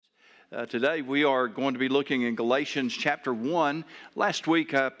Today we are going to be looking in Galatians chapter 1. Last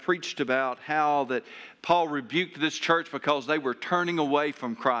week I preached about how that Paul rebuked this church because they were turning away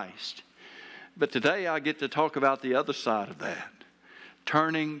from Christ. But today I get to talk about the other side of that.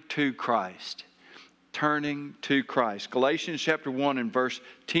 Turning to Christ. Turning to Christ. Galatians chapter 1 and verse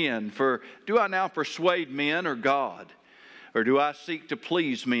 10. For do I now persuade men or God? Or do I seek to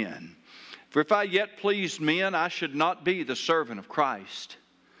please men? For if I yet pleased men, I should not be the servant of Christ.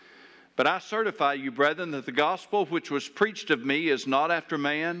 But I certify you, brethren, that the gospel which was preached of me is not after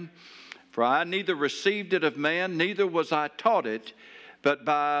man. For I neither received it of man, neither was I taught it, but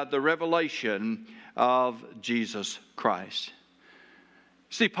by the revelation of Jesus Christ.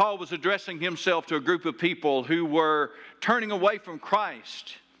 See, Paul was addressing himself to a group of people who were turning away from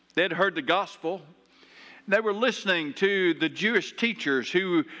Christ. They had heard the gospel. They were listening to the Jewish teachers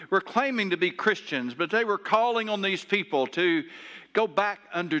who were claiming to be Christians, but they were calling on these people to go back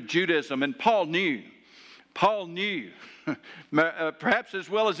under Judaism. And Paul knew, perhaps as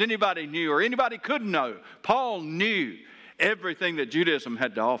well as anybody knew or anybody could know, Paul knew everything that Judaism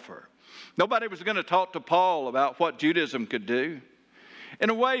had to offer. Nobody was going to talk to Paul about what Judaism could do. In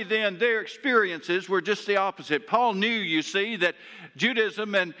a way, then, their experiences were just the opposite. Paul knew, you see, that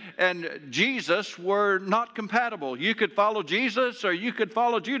Judaism and Jesus were not compatible. You could follow Jesus or you could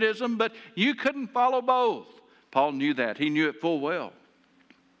follow Judaism, but you couldn't follow both. Paul knew that. He knew it full well.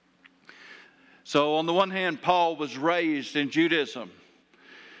 So on the one hand, Paul was raised in Judaism,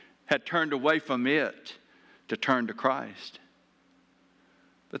 had turned away from it to turn to Christ.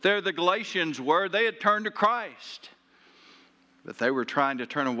 But there the Galatians were. They had turned to Christ. But they were trying to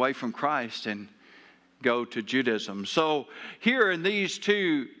turn away from Christ and go to Judaism. So here in these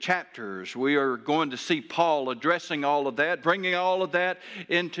two chapters, we are going to see Paul addressing all of that, bringing all of that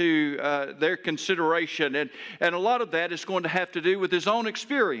into their consideration. And a lot of that is going to have to do with his own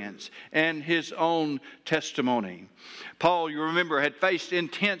experience and his own testimony. Paul, you remember, had faced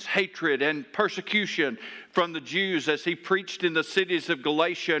intense hatred and persecution from the Jews as he preached in the cities of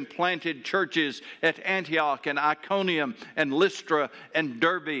Galatia and planted churches at Antioch and Iconium and Lystra and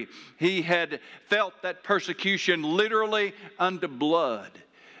Derbe. He had felt that persecution literally unto blood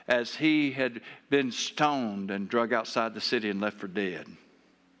as he had been stoned and drug outside the city and left for dead.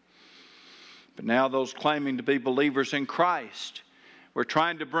 But now those claiming to be believers in Christ were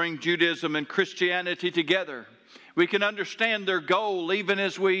trying to bring Judaism and Christianity together. We can understand their goal even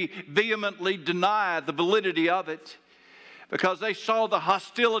as we vehemently deny the validity of it, because they saw the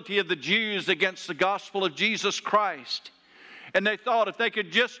hostility of the Jews against the gospel of Jesus Christ. And they thought if they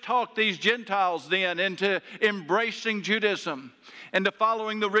could just talk these Gentiles then into embracing Judaism and to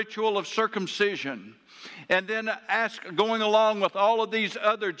following the ritual of circumcision, and then going along with all of these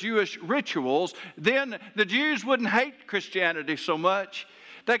other Jewish rituals, then the Jews wouldn't hate Christianity so much.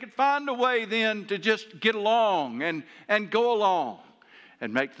 They could find a way then to just get along and go along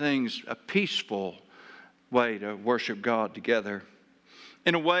and make things a peaceful way to worship God together.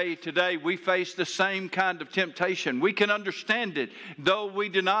 In a way, today we face the same kind of temptation. We can understand it, though we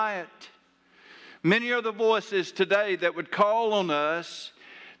deny it. Many are the voices today that would call on us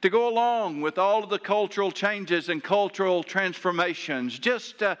to go along with all of the cultural changes and cultural transformations.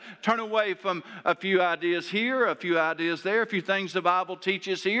 Just turn away from a few ideas here, a few ideas there, a few things the Bible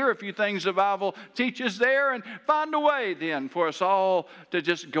teaches here, a few things the Bible teaches there, and find a way then for us all to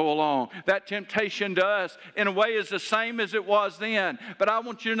just go along. That temptation to us, in a way, is the same as it was then. But I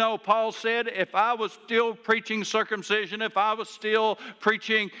want you to know, Paul said, if I was still preaching circumcision, if I was still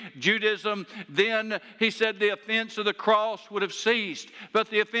preaching Judaism, then, he said, the offense of the cross would have ceased. But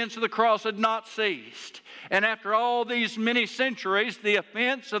the offense of the cross had not ceased. And after all these many centuries, the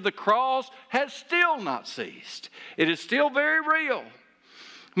offense of the cross has still not ceased. It is still very real.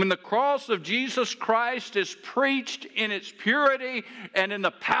 When the cross of Jesus Christ is preached in its purity and in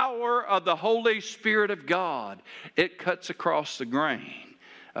the power of the Holy Spirit of God, it cuts across the grain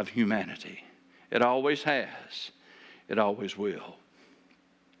of humanity. It always has. It always will.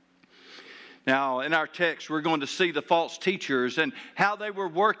 Now, in our text, we're going to see the false teachers and how they were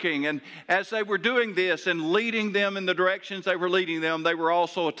working. And as they were doing this and leading them in the directions they were leading them, they were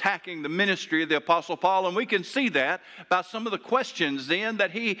also attacking the ministry of the Apostle Paul. And we can see that by some of the questions then that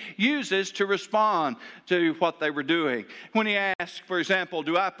he uses to respond to what they were doing. When he asks, for example,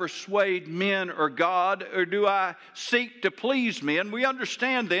 do I persuade men or God, or do I seek to please men? We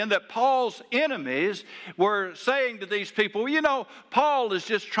understand then that Paul's enemies were saying to these people, you know, Paul is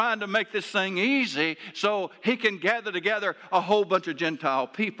just trying to make this thing everything easy so he can gather together a whole bunch of Gentile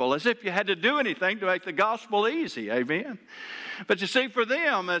people, as if you had to do anything to make the gospel easy. Amen. But you see, for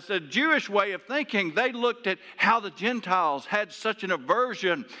them, as a Jewish way of thinking, they looked at how the Gentiles had such an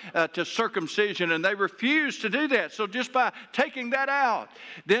aversion to circumcision, and they refused to do that. So just by taking that out,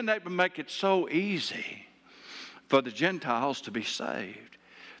 then they would make it so easy for the Gentiles to be saved.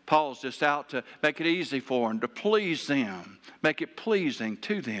 Paul's just out to make it easy for them, to please them, make it pleasing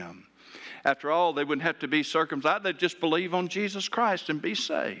to them. After all, they wouldn't have to be circumcised. They'd just believe on Jesus Christ and be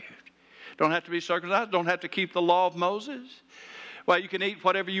saved. Don't have to be circumcised. Don't have to keep the law of Moses. Well, you can eat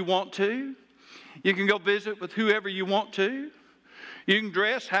whatever you want to. You can go visit with whoever you want to. You can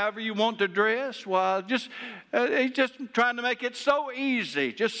dress however you want to dress. Well, he's just trying to make it so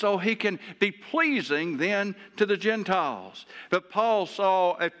easy, just so he can be pleasing then to the Gentiles. But Paul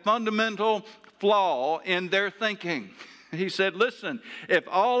saw a fundamental flaw in their thinking. He said, listen, if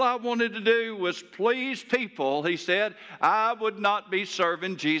all I wanted to do was please people, he said, I would not be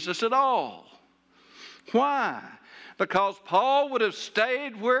serving Jesus at all. Why? Because Paul would have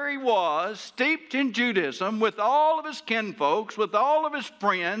stayed where he was, steeped in Judaism, with all of his kinfolks, with all of his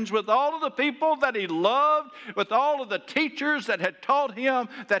friends, with all of the people that he loved, with all of the teachers that had taught him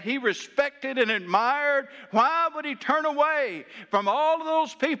that he respected and admired. Why would he turn away from all of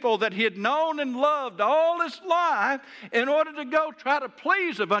those people that he had known and loved all his life in order to go try to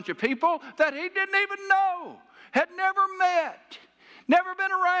please a bunch of people that he didn't even know, had never met? Never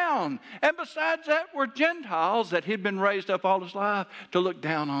been around. And besides that, were Gentiles that he'd been raised up all his life to look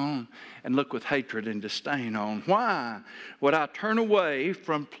down on and look with hatred and disdain on. Why would I turn away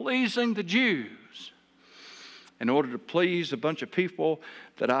from pleasing the Jews in order to please a bunch of people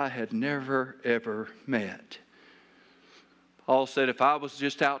that I had never, ever met? Paul said, if I was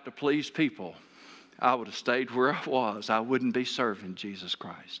just out to please people, I would have stayed where I was. I wouldn't be serving Jesus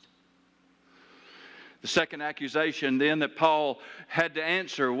Christ. The second accusation then that Paul had to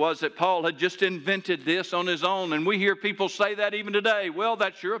answer was that Paul had just invented this on his own. And we hear people say that even today. Well,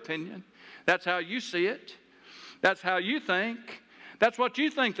 that's your opinion. That's how you see it. That's how you think. That's what you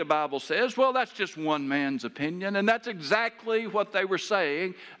think the Bible says. Well, that's just one man's opinion. And that's exactly what they were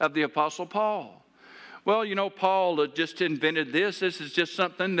saying of the Apostle Paul. Well, you know, Paul had just invented this. This is just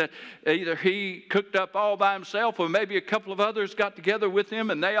something that either he cooked up all by himself or maybe a couple of others got together with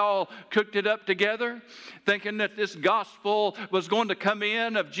him and they all cooked it up together, thinking that this gospel was going to come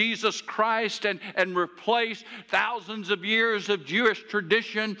in of Jesus Christ and replace thousands of years of Jewish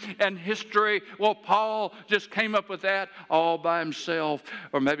tradition and history. Well, Paul just came up with that all by himself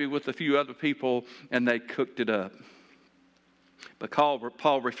or maybe with a few other people, and they cooked it up. But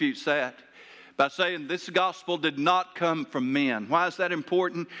Paul refutes that by saying this gospel did not come from men. Why is that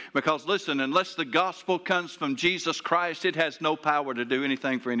important? Because listen, unless the gospel comes from Jesus Christ, it has no power to do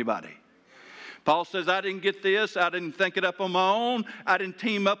anything for anybody. Paul says, I didn't get this. I didn't think it up on my own. I didn't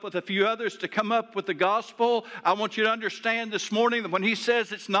team up with a few others to come up with the gospel. I want you to understand this morning that when he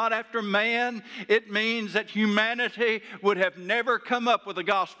says it's not after man, it means that humanity would have never come up with a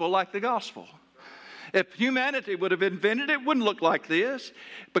gospel like the gospel. If humanity would have invented it, it wouldn't look like this,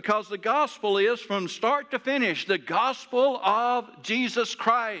 because the gospel is from start to finish the gospel of Jesus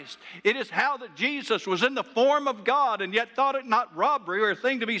Christ. It is how that Jesus was in the form of God and yet thought it not robbery or a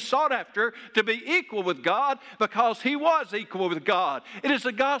thing to be sought after to be equal with God, because he was equal with God. It is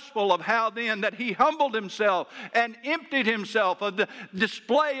the gospel of how then that he humbled himself and emptied himself of the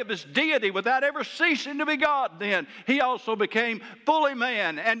display of his deity without ever ceasing to be God. Then he also became fully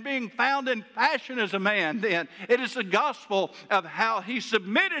man, and being found in fashion as a man, then it is the gospel of how he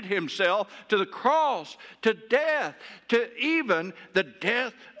submitted himself to the cross, to death, to even the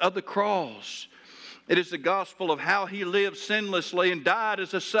death of the cross. It is the gospel of how he lived sinlessly and died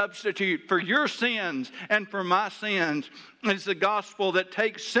as a substitute for your sins and for my sins. It is the gospel that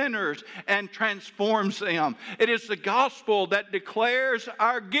takes sinners and transforms them. It is the gospel that declares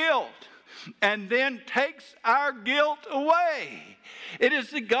our guilt and then takes our guilt away. It is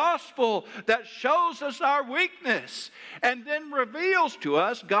the gospel that shows us our weakness and then reveals to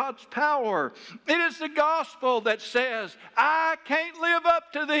us God's power. It is the gospel that says, I can't live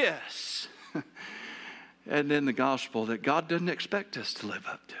up to this. And then the gospel that God doesn't expect us to live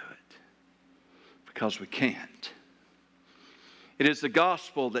up to it because we can't. It is the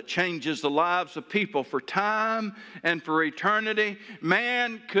gospel that changes the lives of people for time and for eternity.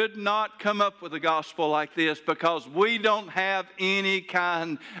 Man could not come up with a gospel like this because we don't have any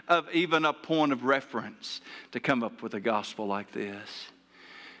kind of even a point of reference to come up with a gospel like this.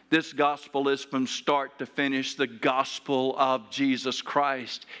 This gospel is from start to finish the gospel of Jesus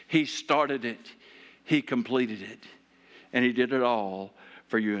Christ. He started it. He completed it. And he did it all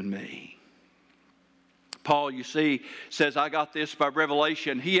for you and me. Paul, you see, says, I got this by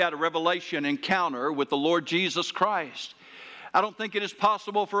revelation. He had a revelation encounter with the Lord Jesus Christ. I don't think it is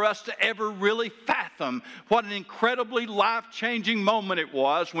possible for us to ever really fathom what an incredibly life-changing moment it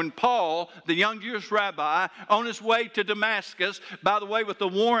was when Paul, the young Jewish rabbi, on his way to Damascus, by the way, with the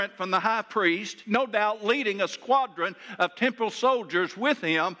warrant from the high priest, no doubt leading a squadron of temple soldiers with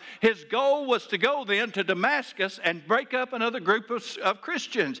him, his goal was to go then to Damascus and break up another group of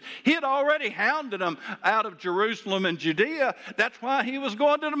Christians. He had already hounded them out of Jerusalem and Judea. That's why he was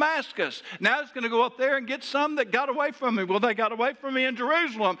going to Damascus. Now he's going to go up there and get some that got away from him. Well, they got away from me in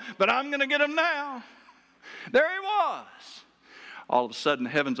Jerusalem, but I'm going to get him now. There he was. All of a sudden, the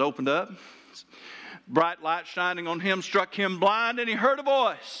heavens opened up. Bright light shining on him struck him blind, and he heard a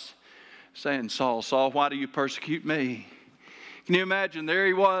voice saying, Saul, Saul, why do you persecute me? Can you imagine? There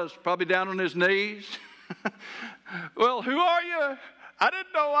he was, probably down on his knees. Well, who are you? I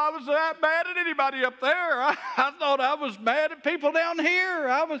didn't know I was that mad at anybody up there. I thought I was mad at people down here.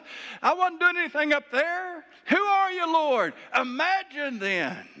 I wasn't doing anything up there. Who are you, Lord? Imagine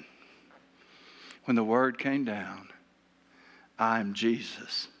then when the word came down, I am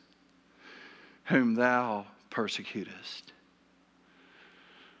Jesus, whom thou persecutest.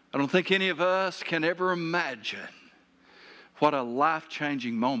 I don't think any of us can ever imagine what a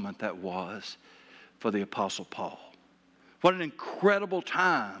life-changing moment that was for the Apostle Paul. What an incredible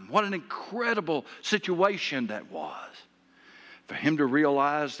time. What an incredible situation that was. For him to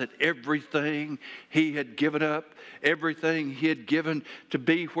realize that everything he had given up, everything he had given to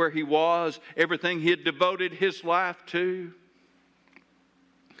be where he was, everything he had devoted his life to,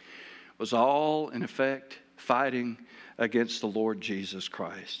 was all, in effect, fighting against the Lord Jesus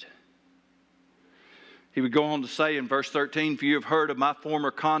Christ. He would go on to say in verse 13, for you have heard of my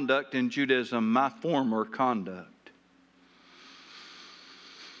former conduct in Judaism, my former conduct.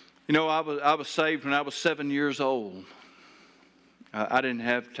 You know, I was saved when I was 7 years old. I didn't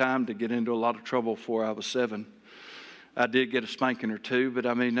have time to get into a lot of trouble before I was 7. I did get a spanking or two, but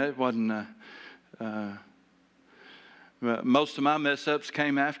I mean, it wasn't... most of my mess-ups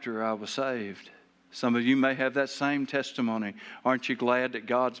came after I was saved. Some of you may have that same testimony. Aren't you glad that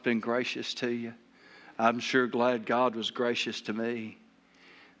God's been gracious to you? I'm sure glad God was gracious to me.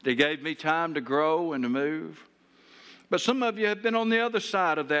 They gave me time to grow and to move. But some of you have been on the other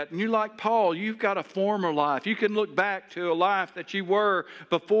side of that. And you, like Paul, you've got a former life. You can look back to a life that you were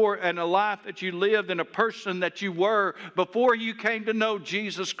before and a life that you lived and a person that you were before you came to know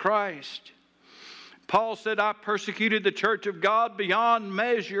Jesus Christ. Paul said, I persecuted the church of God beyond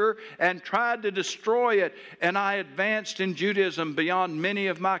measure and tried to destroy it. And I advanced in Judaism beyond many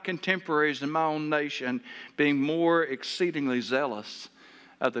of my contemporaries in my own nation, being more exceedingly zealous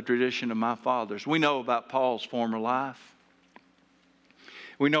of the tradition of my fathers. We know about Paul's former life.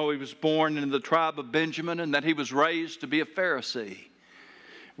 We know he was born in the tribe of Benjamin and that he was raised to be a Pharisee.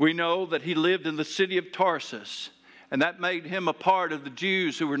 We know that he lived in the city of Tarsus, and that made him a part of the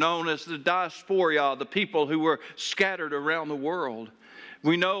Jews who were known as the diaspora, the people who were scattered around the world.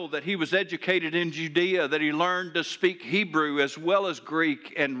 We know that he was educated in Judea, that he learned to speak Hebrew as well as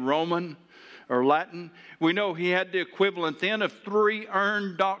Greek and Roman or Latin. We know he had the equivalent then of 3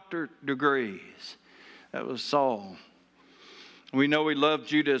 earned doctorate degrees. That was Saul. We know he loved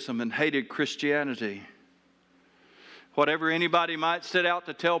Judaism and hated Christianity. Whatever anybody might set out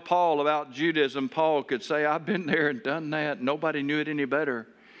to tell Paul about Judaism, Paul could say, I've been there and done that. Nobody knew it any better.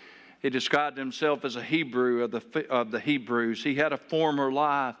 He described himself as a Hebrew of the Hebrews. He had a former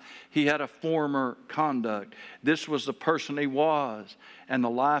life. He had a former conduct. This was the person he was and the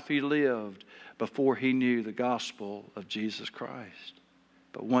life he lived before he knew the gospel of Jesus Christ.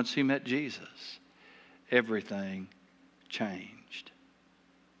 But once he met Jesus, everything changed.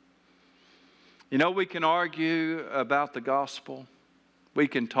 You know, we can argue about the gospel. We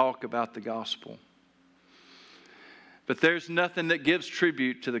can talk about the gospel. But there's nothing that gives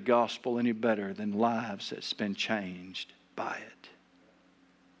tribute to the gospel any better than lives that's been changed by it.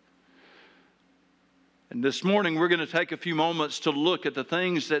 And this morning we're going to take a few moments to look at the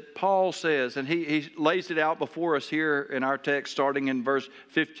things that Paul says. And he lays it out before us here in our text starting in verse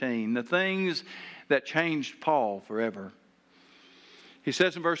 15. The things that changed Paul forever. He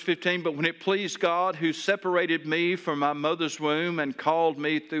says in verse 15, but when it pleased God who separated me from my mother's womb and called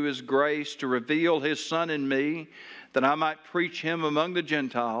me through his grace to reveal his Son in me, that I might preach him among the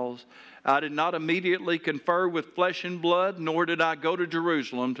Gentiles, I did not immediately confer with flesh and blood, nor did I go to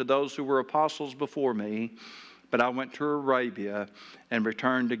Jerusalem to those who were apostles before me, but I went to Arabia and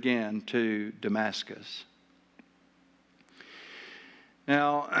returned again to Damascus.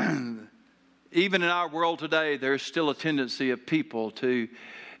 Now, even in our world today, there's still a tendency of people to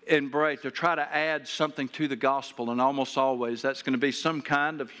embrace, to try to add something to the gospel, and almost always that's going to be some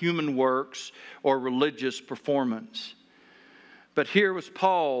kind of human works or religious performance. But here was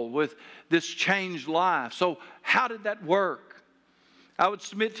Paul with this changed life. So how did that work? I would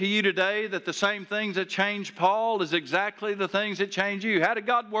submit to you today that the same things that changed Paul is exactly the things that change you. How did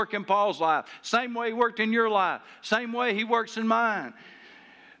God work in Paul's life? Same way He worked in your life. Same way He works in mine.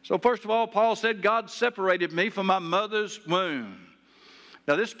 So first of all, Paul said, God separated me from my mother's womb.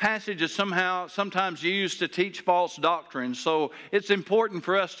 Now, this passage is sometimes used to teach false doctrine, so it's important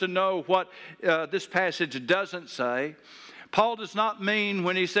for us to know what this passage doesn't say. Paul does not mean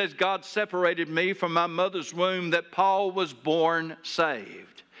when he says God separated me from my mother's womb that Paul was born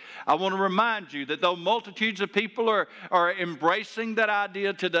saved. I want to remind you that though multitudes of people are embracing that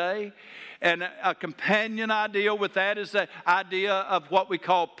idea today, and a companion idea with that is the idea of what we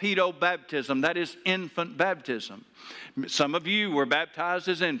call pedobaptism, that is infant baptism. Some of you were baptized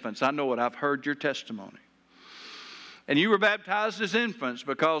as infants. I know it. I've heard your testimony. And you were baptized as infants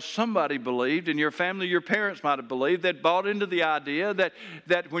because somebody believed, in your family, your parents might have believed, that bought into the idea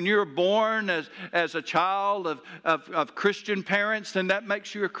that when you're born as a child of Christian parents, then that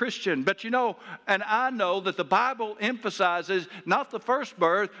makes you a Christian. But you know, and I know that the Bible emphasizes not the first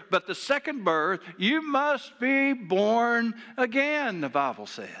birth, but the second birth. You must be born again, the Bible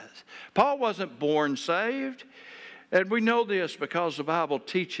says. Paul wasn't born saved. And we know this because the Bible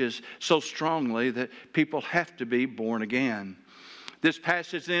teaches so strongly that people have to be born again. This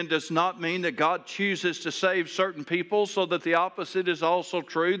passage then does not mean that God chooses to save certain people, so that the opposite is also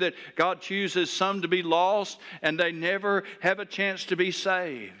true, that God chooses some to be lost and they never have a chance to be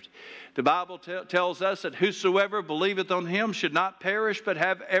saved. The Bible tells us that whosoever believeth on Him should not perish but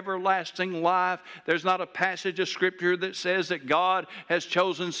have everlasting life. There's not a passage of Scripture that says that God has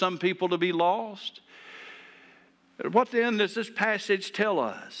chosen some people to be lost. What then does this passage tell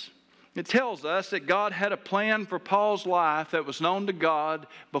us? It tells us that God had a plan for Paul's life that was known to God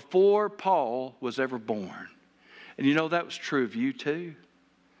before Paul was ever born. And you know that was true of you too.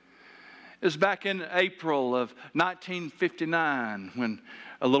 It was back in April of 1959 when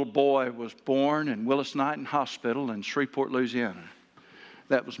a little boy was born in Willis-Knighton Hospital in Shreveport, Louisiana.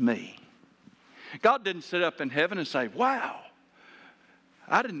 That was me. God didn't sit up in heaven and say, wow,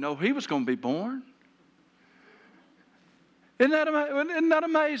 I didn't know he was going to be born. Isn't that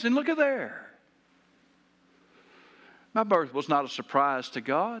amazing? Look at there. My birth was not a surprise to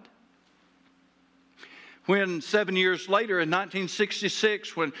God. When 7 years later in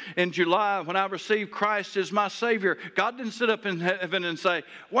 1966, in July, when I received Christ as my Savior, God didn't sit up in heaven and say,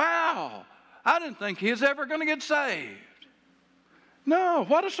 wow, I didn't think he was ever going to get saved. No,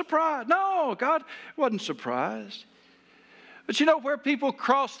 what a surprise. No, God wasn't surprised. But you know where people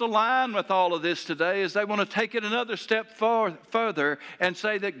cross the line with all of this today is they want to take it another step further and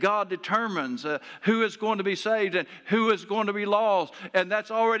say that God determines who is going to be saved and who is going to be lost. And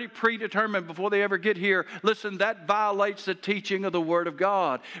that's already predetermined before they ever get here. Listen, that violates the teaching of the Word of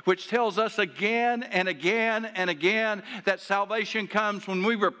God, which tells us again and again and again that salvation comes when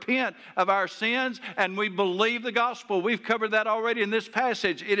we repent of our sins and we believe the gospel. We've covered that already in this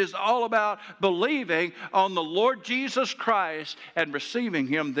passage. It is all about believing on the Lord Jesus Christ and receiving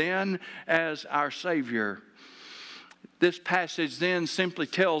Him then as our Savior. This passage then simply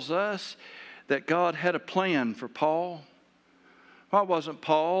tells us that God had a plan for Paul. Why wasn't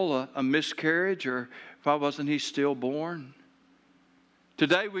Paul a miscarriage, or why wasn't he stillborn?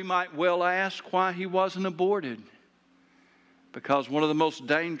 Today we might well ask why he wasn't aborted. Because one of the most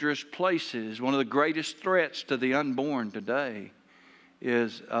dangerous places, one of the greatest threats to the unborn today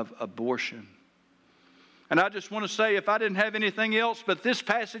is of abortion. And I just want to say, if I didn't have anything else but this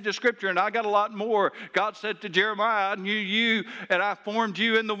passage of Scripture, and I got a lot more, God said to Jeremiah, I knew you and I formed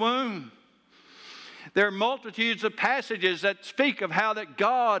you in the womb. There are multitudes of passages that speak of how that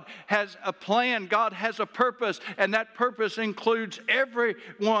God has a plan, God has a purpose, and that purpose includes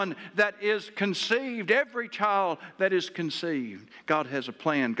everyone that is conceived, every child that is conceived. God has a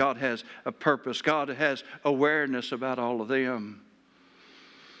plan, God has a purpose, God has awareness about all of them.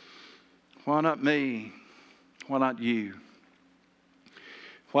 Why not me? Why not you?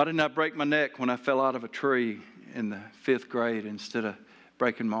 Why didn't I break my neck when I fell out of a tree in the 5th grade instead of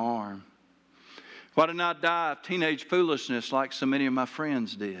breaking my arm? Why didn't I die of teenage foolishness like so many of my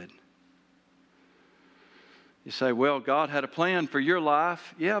friends did? You say, well, God had a plan for your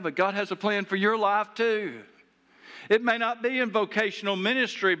life. Yeah, but God has a plan for your life too. It may not be in vocational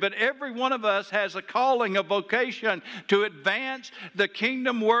ministry, but every one of us has a calling, a vocation to advance the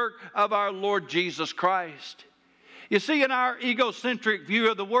kingdom work of our Lord Jesus Christ. You see, in our egocentric view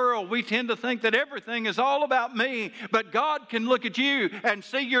of the world, we tend to think that everything is all about me. But God can look at you and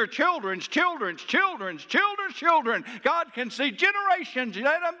see your children's children's children's children's children. God can see generations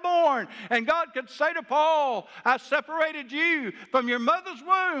that are born. And God could say to Paul, I separated you from your mother's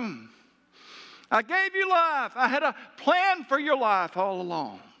womb. I gave you life. I had a plan for your life all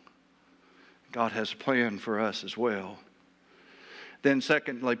along. God has a plan for us as well. Then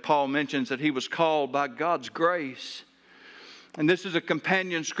secondly, Paul mentions that he was called by God's grace. And this is a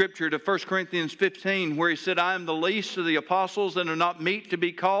companion scripture to 1 Corinthians 15 where he said, I am the least of the apostles and am not meet to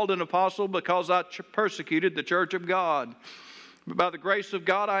be called an apostle because I persecuted the church of God. But by the grace of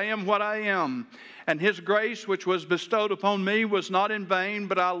God I am what I am. And His grace which was bestowed upon me was not in vain,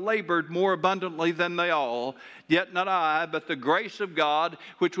 but I labored more abundantly than they all. Yet not I, but the grace of God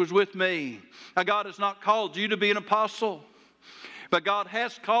which was with me. Now God has not called you to be an apostle, but God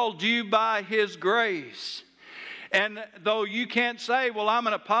has called you by His grace. And though you can't say, well, I'm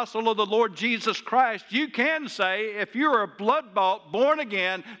an apostle of the Lord Jesus Christ, you can say, if you're a blood-bought,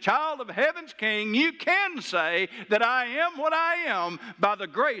 born-again, child of heaven's King, you can say that I am what I am by the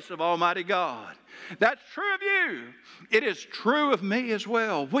grace of Almighty God. That's true of you. It is true of me as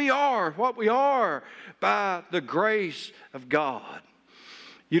well. We are what we are by the grace of God.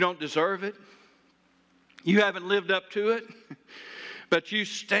 You don't deserve it. You haven't lived up to it. But you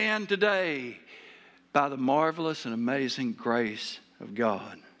stand today by the marvelous and amazing grace of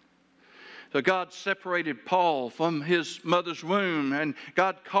God. So God separated Paul from his mother's womb, and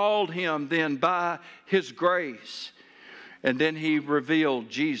God called him then by His grace. And then He revealed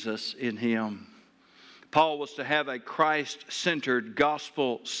Jesus in him. Paul was to have a Christ-centered,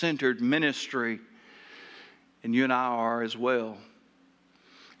 gospel-centered ministry, and you and I are as well.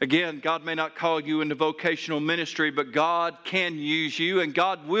 Again, God may not call you into vocational ministry, but God can use you and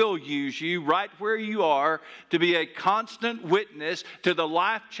God will use you right where you are to be a constant witness to the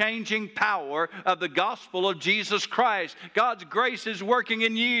life-changing power of the gospel of Jesus Christ. God's grace is working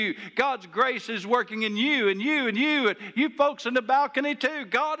in you. God's grace is working in you and you and you and you folks in the balcony too.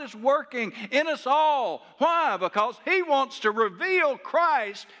 God is working in us all. Why? Because He wants to reveal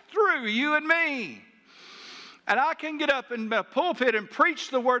Christ through you and me. And I can get up in the pulpit and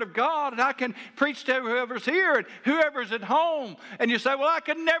preach the Word of God, and I can preach to whoever's here and whoever's at home. And you say, well, I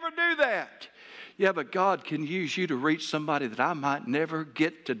could never do that. Yeah, but God can use you to reach somebody that I might never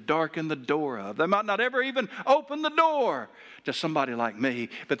get to darken the door of. They might not ever even open the door to somebody like me,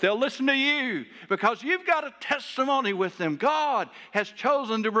 but they'll listen to you because you've got a testimony with them. God has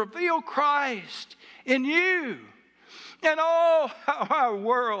chosen to reveal Christ in you. And oh, how our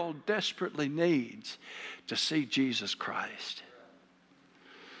world desperately needs to see Jesus Christ.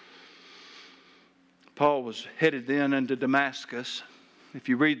 Paul was headed then into Damascus. If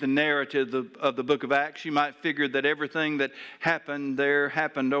you read the narrative of the book of Acts, you might figure that everything that happened there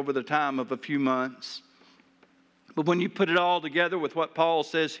happened over the time of a few months. But when you put it all together with what Paul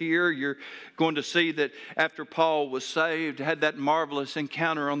says here, you're going to see that after Paul was saved, had that marvelous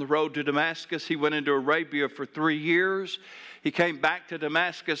encounter on the road to Damascus, he went into Arabia for 3 years. He came back to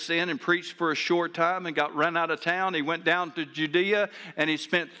Damascus then and preached for a short time and got run out of town. He went down to Judea and he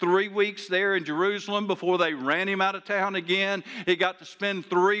spent 3 weeks there in Jerusalem before they ran him out of town again. He got to spend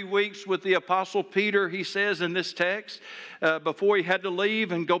 3 weeks with the Apostle Peter, he says in this text, before he had to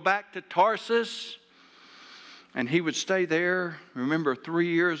leave and go back to Tarsus. And he would stay there. Remember, 3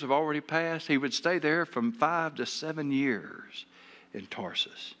 years have already passed. He would stay there from 5 to 7 years in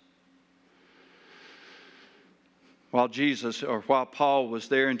Tarsus. While Paul was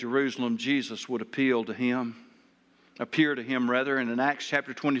there in Jerusalem, Jesus would appear to him. And in Acts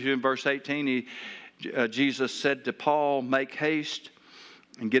chapter 22 and verse 18, Jesus said to Paul, make haste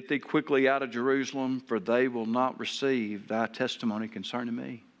and get thee quickly out of Jerusalem, for they will not receive thy testimony concerning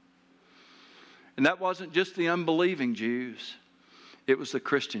me. And that wasn't just the unbelieving Jews. It was the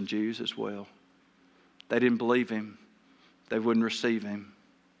Christian Jews as well. They didn't believe him. They wouldn't receive him.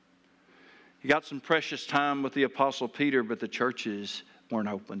 He got some precious time with the Apostle Peter, but the churches weren't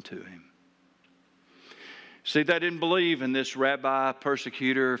open to him. See, they didn't believe in this rabbi,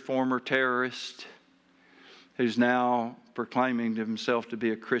 persecutor, former terrorist, who's now proclaiming to himself to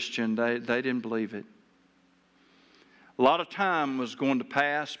be a Christian. They didn't believe it. A lot of time was going to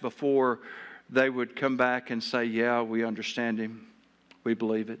pass before they would come back and say, yeah, we understand him. We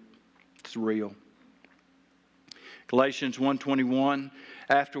believe it. It's real. Galatians 1:21,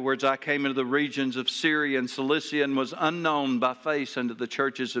 afterwards I came into the regions of Syria and Cilicia and was unknown by face unto the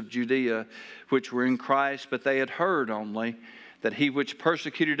churches of Judea, which were in Christ, but they had heard only that he which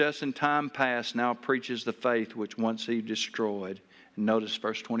persecuted us in time past now preaches the faith which once he destroyed. And notice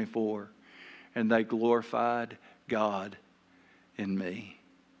verse 24, and they glorified God in me.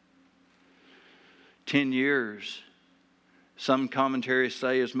 10 years. Some commentaries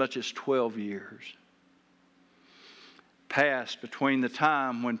say as much as 12 years passed between the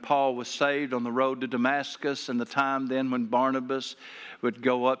time when Paul was saved on the road to Damascus and the time then when Barnabas would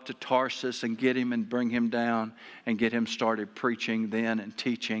go up to Tarsus and get him and bring him down and get him started preaching then and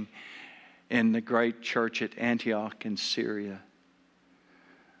teaching in the great church at Antioch in Syria.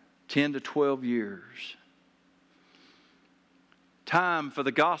 10 to 12 years. Time for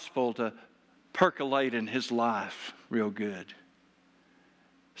the gospel to percolate in his life real good.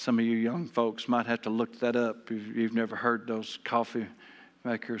 Some of you young folks might have to look that up if you've never heard those coffee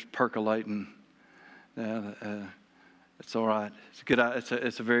makers percolating. It's all right. It's a good.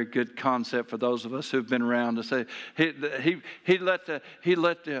 It's a very good concept for those of us who've been around to say he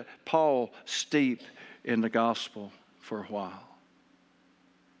let Paul steep in the gospel for a while.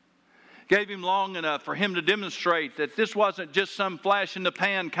 Gave him long enough for him to demonstrate that this wasn't just some flash in the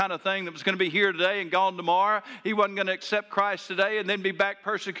pan kind of thing that was going to be here today and gone tomorrow. He wasn't going to accept Christ today and then be back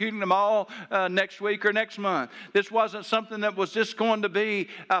persecuting them all next week or next month. This wasn't something that was just going to be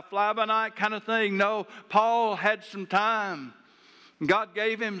a fly-by-night kind of thing. No, Paul had some time. God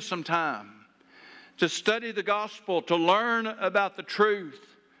gave him some time to study the gospel, to learn about the truth.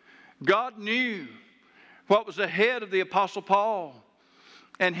 God knew what was ahead of the Apostle Paul.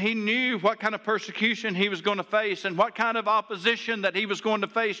 And he knew what kind of persecution he was going to face and what kind of opposition that he was going to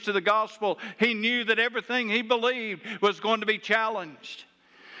face to the gospel. He knew that everything he believed was going to be challenged.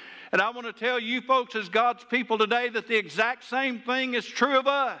 And I want to tell you folks as God's people today that the exact same thing is true of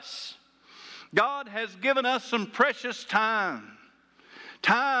us. God has given us some precious time.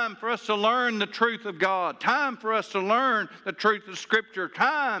 Time for us to learn the truth of God. Time for us to learn the truth of Scripture.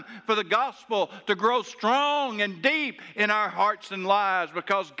 Time for the gospel to grow strong and deep in our hearts and lives,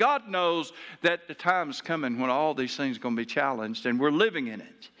 because God knows that the time is coming when all these things are going to be challenged, and we're living in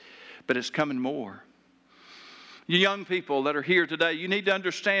it. But it's coming more. You young people that are here today, you need to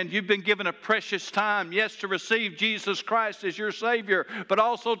understand you've been given a precious time, yes, to receive Jesus Christ as your Savior, but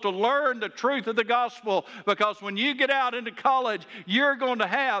also to learn the truth of the gospel, because when you get out into college, you're going to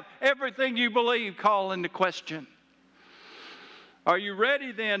have everything you believe called into question. Are you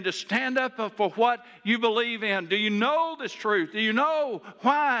ready then to stand up for what you believe in? Do you know this truth? Do you know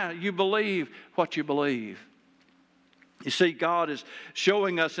why you believe what you believe? You see, God is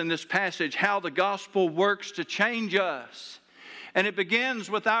showing us in this passage how the gospel works to change us. And it begins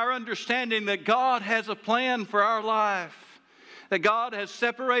with our understanding that God has a plan for our life. That God has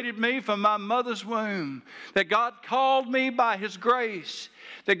separated me from my mother's womb. That God called me by His grace.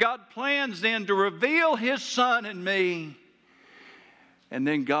 That God plans then to reveal His Son in me. And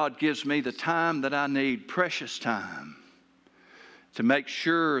then God gives me the time that I need, precious time, to make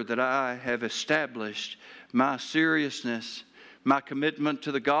sure that I have established my seriousness, my commitment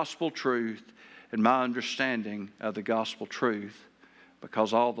to the gospel truth, and my understanding of the gospel truth,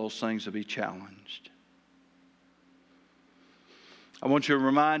 because all those things will be challenged. I want to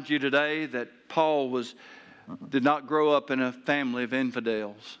remind you today that Paul did not grow up in a family of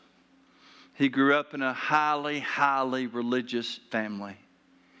infidels. He grew up in a highly, highly religious family.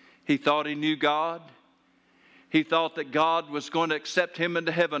 He thought he knew God. He thought that God was going to accept him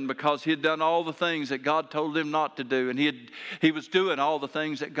into heaven because he had done all the things that God told him not to do. And he was doing all the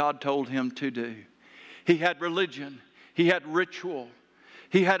things that God told him to do. He had religion. He had ritual.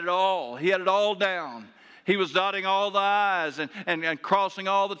 He had it all. He had it all down. He was dotting all the I's and crossing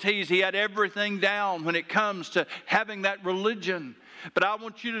all the T's. He had everything down when it comes to having that religion. But I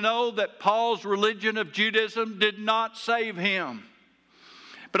want you to know that Paul's religion of Judaism did not save him.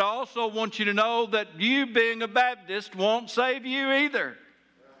 But I also want you to know that you being a Baptist won't save you either.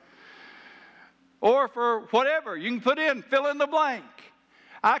 Or for whatever. You can put in, fill in the blank.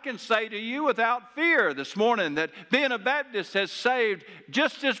 I can say to you without fear this morning that being a Baptist has saved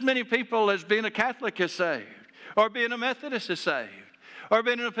just as many people as being a Catholic has saved. Or being a Methodist has saved. Or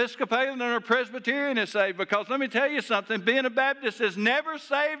being an Episcopalian or a Presbyterian has saved. Because let me tell you something, being a Baptist has never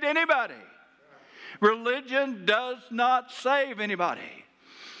saved anybody. Religion does not save anybody.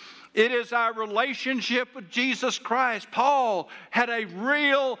 It is our relationship with Jesus Christ. Paul had a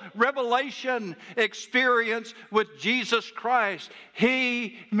real revelation experience with Jesus Christ.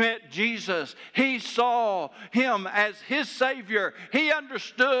 He met Jesus. He saw Him as His Savior. He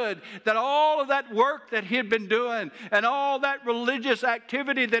understood that all of that work that he had been doing and all that religious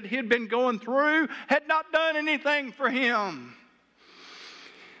activity that he had been going through had not done anything for him.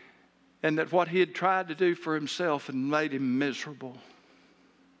 And that what he had tried to do for himself and made him miserable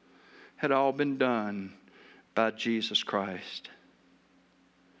had all been done by Jesus Christ.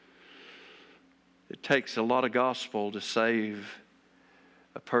 It takes a lot of gospel to save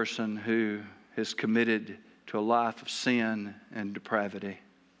a person who is committed to a life of sin and depravity.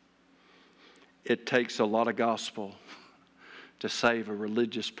 It takes a lot of gospel to save a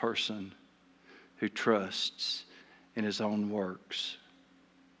religious person who trusts in his own works.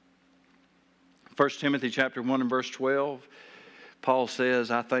 1 Timothy chapter 1 and verse 12, Paul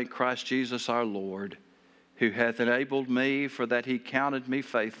says, I thank Christ Jesus our Lord, who hath enabled me, for that he counted me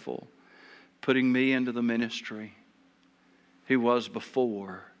faithful, putting me into the ministry, who was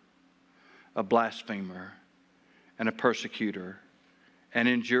before a blasphemer and a persecutor and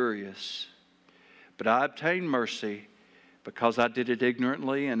injurious. But I obtained mercy because I did it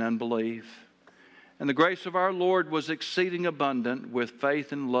ignorantly in unbelief. And the grace of our Lord was exceeding abundant with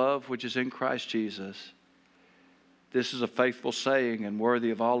faith and love which is in Christ Jesus. This is a faithful saying and worthy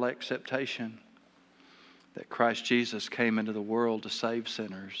of all acceptation, that Christ Jesus came into the world to save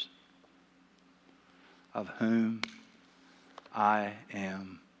sinners, of whom I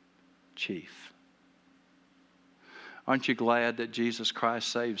am chief. Aren't you glad that Jesus Christ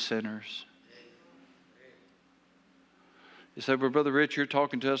saves sinners? You say, well, Brother Rich, you're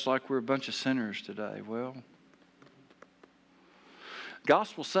talking to us like we're a bunch of sinners today. Well,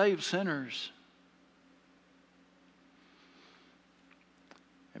 gospel saves sinners.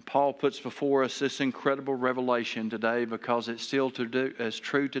 And Paul puts before us this incredible revelation today because it's still as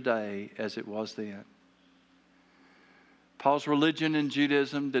true today as it was then. Paul's religion and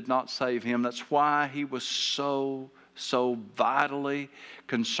Judaism did not save him. That's why he was so vitally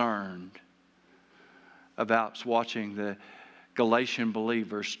concerned about watching the Galatian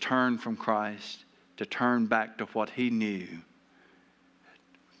believers turn from Christ to turn back to what he knew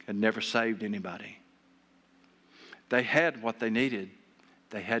had never saved anybody. They had what they needed.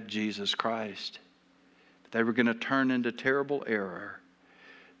 They had Jesus Christ. But they were going to turn into terrible error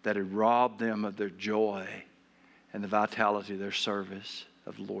that had robbed them of their joy and the vitality of their service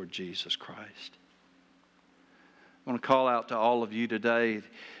of the Lord Jesus Christ. I want to call out to all of you today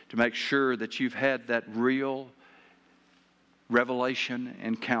to make sure that you've had that real revelation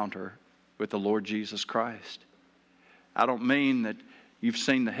encounter with the Lord Jesus Christ. I don't mean that you've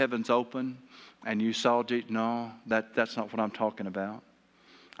seen the heavens open and you saw Jesus. No, that's not what I'm talking about.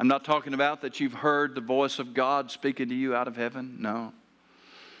 I'm not talking about that you've heard the voice of God speaking to you out of heaven. No.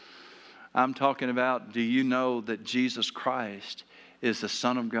 I'm talking about, do you know that Jesus Christ is the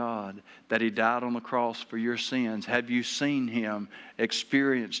Son of God, that He died on the cross for your sins? Have you seen Him,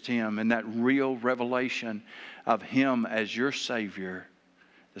 experienced Him, and that real revelation of Him as your Savior,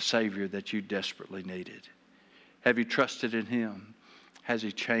 the Savior that you desperately needed? Have you trusted in Him? Has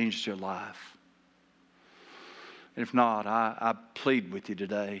He changed your life? And if not, I plead with you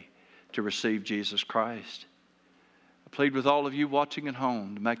today to receive Jesus Christ. I plead with all of you watching at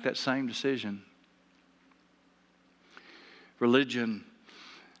home to make that same decision. Religion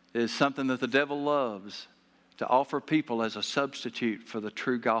is something that the devil loves to offer people as a substitute for the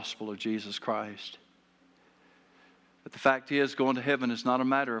true gospel of Jesus Christ. But the fact is, going to heaven is not a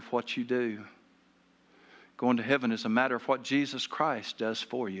matter of what you do. Going to heaven is a matter of what Jesus Christ does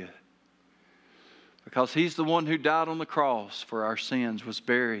for you. Because He's the one who died on the cross for our sins, was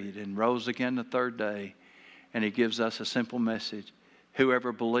buried, and rose again the third day. And He gives us a simple message.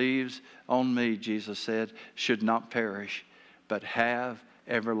 Whoever believes on me, Jesus said, should not perish, but have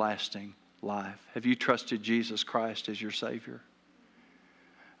everlasting life. Have you trusted Jesus Christ as your Savior?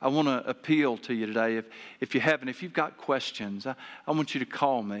 I want to appeal to you today. If you haven't, if you've got questions, I want you to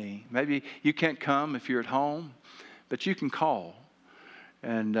call me. Maybe you can't come if you're at home, but you can call.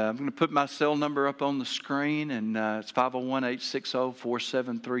 And I'm going to put my cell number up on the screen, and it's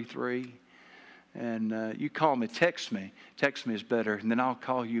 501-860-4733. And you call me, text me. Text me is better, and then I'll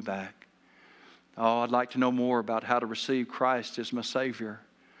call you back. Oh, I'd like to know more about how to receive Christ as my Savior.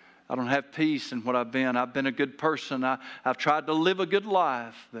 I don't have peace in what I've been. I've been a good person. I've tried to live a good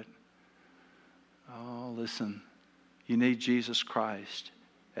life. But, oh, listen, you need Jesus Christ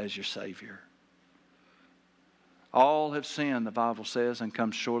as your Savior. All have sinned, the Bible says, and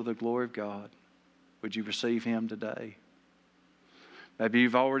come short of the glory of God. Would you receive Him today? Maybe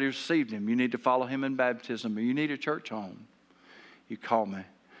you've already received Him. You need to follow Him in baptism, or you need a church home. You call me.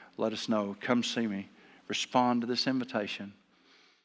 Let us know. Come see me. Respond to this invitation.